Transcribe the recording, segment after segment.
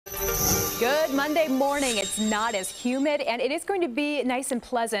Good Monday morning. It's not as humid and it is going to be nice and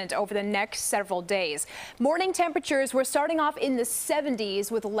pleasant over the next several days. Morning temperatures, we're starting off in the 70s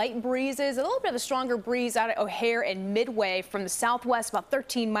with light breezes, a little bit of a stronger breeze out of O'Hare and Midway from the southwest, about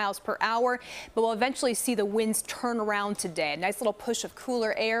 13 miles per hour. But we'll eventually see the winds turn around today. A nice little push of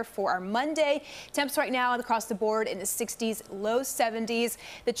cooler air for our Monday. Temps right now across the board in the 60s, low 70s.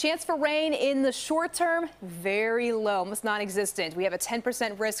 The chance for rain in the short term, very low, almost non-existent. We have a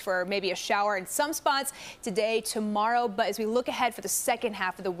 10% risk for maybe a shower in some spots today, tomorrow, but as we look ahead for the second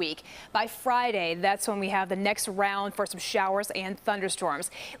half of the week, by Friday, that's when we have the next round for some showers and thunderstorms.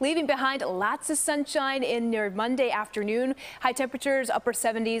 Leaving behind lots of sunshine in your Monday afternoon. High temperatures, upper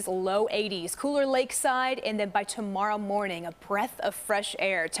 70s, low 80s. Cooler lakeside, and then by tomorrow morning, a breath of fresh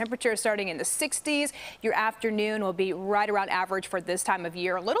air. Temperatures starting in the 60s. Your afternoon will be right around average for this time of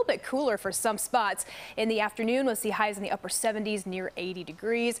year. A little bit cooler for some spots. In the afternoon, we'll see highs in the upper 70s, near 80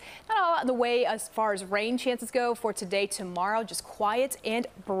 degrees. Not all out of the way as far as rain chances go for today, tomorrow, just quiet and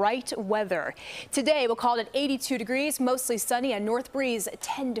bright weather. Today, we'll call it 82 degrees, mostly sunny, a north breeze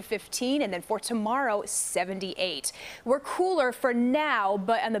 10 to 15, and then for tomorrow, 78. We're cooler for now,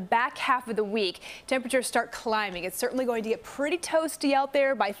 but on the back half of the week, temperatures start climbing. It's certainly going to get pretty toasty out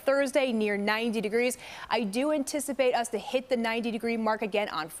there by Thursday, near 90 degrees. I do anticipate us to hit the 90-degree mark again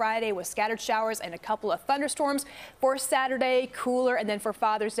on Friday with scattered showers and a couple of thunderstorms. For Saturday, cooler, and then for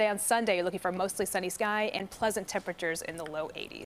Father's Day on Sunday, you're looking for mostly sunny sky and pleasant temperatures in the low 80s.